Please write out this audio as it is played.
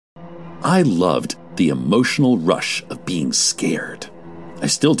I loved the emotional rush of being scared. I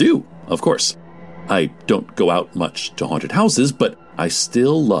still do, of course. I don't go out much to haunted houses, but I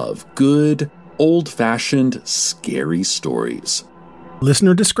still love good, old-fashioned, scary stories.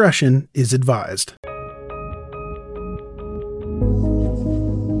 Listener discretion is advised.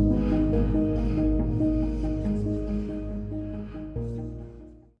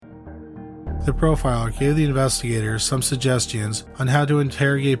 The profiler gave the investigators some suggestions on how to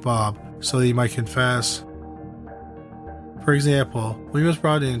interrogate Bob so that he might confess. For example, when he was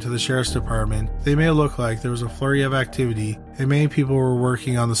brought into the sheriff's department, they made it look like there was a flurry of activity and many people were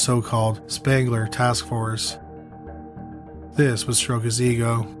working on the so-called Sprangler task force. This would stroke his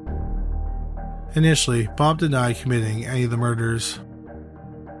ego. Initially, Bob denied committing any of the murders.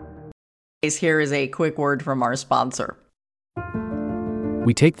 Here is a quick word from our sponsor.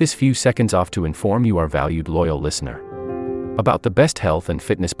 We take this few seconds off to inform you, our valued loyal listener, about the best health and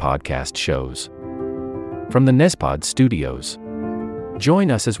fitness podcast shows from the Nespod Studios. Join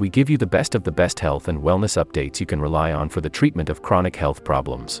us as we give you the best of the best health and wellness updates you can rely on for the treatment of chronic health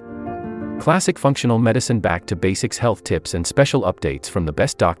problems. Classic functional medicine back to basics health tips and special updates from the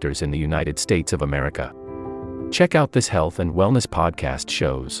best doctors in the United States of America. Check out this health and wellness podcast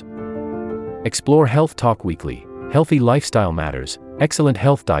shows. Explore Health Talk Weekly, Healthy Lifestyle Matters, Excellent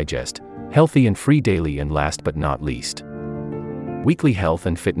Health Digest, Healthy and Free Daily, and last but not least, Weekly Health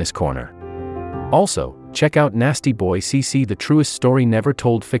and Fitness Corner. Also, check out Nasty Boy CC, the truest story never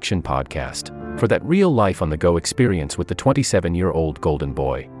told fiction podcast, for that real life on the go experience with the 27-year-old golden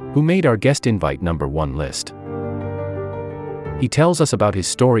boy, who made our guest invite #1 list. He tells us about his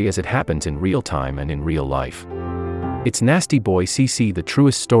story as it happens in real time and in real life. It's Nasty Boy CC, the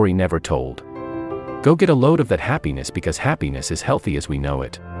truest story never told. Go get a load of that happiness, because happiness is healthy as we know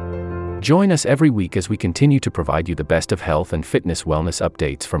it. Join us every week as we continue to provide you the best of health and fitness wellness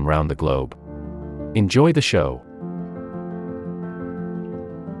updates from around the globe. Enjoy the show.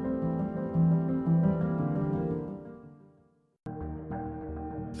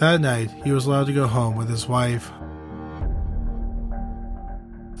 That night, he was allowed to go home with his wife.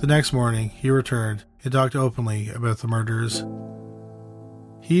 The next morning, he returned and talked openly about the murders.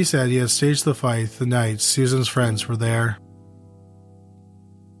 He said he had staged the fight the night Susan's friends were there.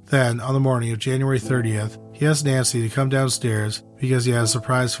 Then, on the morning of January 30th, he asked Nancy to come downstairs because he had a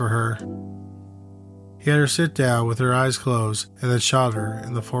surprise for her. He had her sit down with her eyes closed and then shot her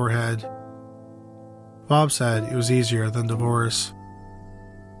in the forehead. Bob said it was easier than divorce.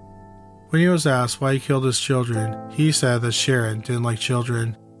 When he was asked why he killed his children, he said that Sharon didn't like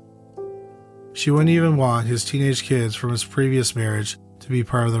children. She wouldn't even want his teenage kids from his previous marriage to be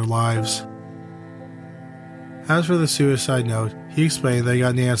part of their lives. As for the suicide note, he explained that he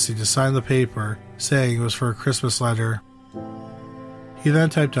got Nancy to sign the paper saying it was for a Christmas letter. He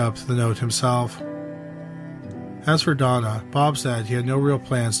then typed up the note himself. As for Donna, Bob said he had no real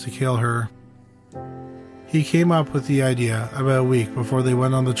plans to kill her. He came up with the idea about a week before they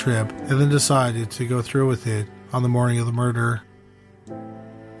went on the trip and then decided to go through with it on the morning of the murder.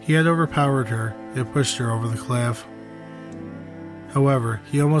 He had overpowered her and pushed her over the cliff. However,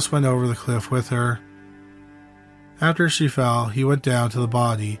 he almost went over the cliff with her. After she fell, he went down to the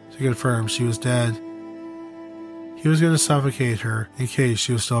body to confirm she was dead. He was going to suffocate her in case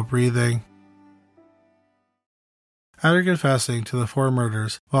she was still breathing. After confessing to the 4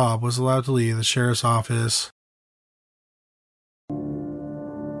 murders, Bob was allowed to leave the sheriff's office.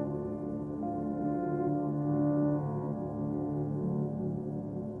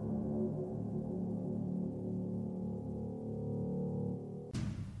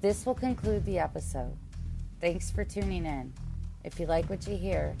 This will conclude the episode. Thanks for tuning in. If you like what you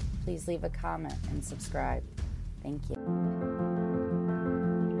hear, please leave a comment and subscribe. Thank you.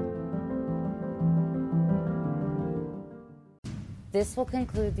 This will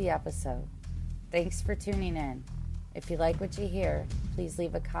conclude the episode. Thanks for tuning in. If you like what you hear, please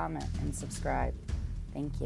leave a comment and subscribe. Thank you.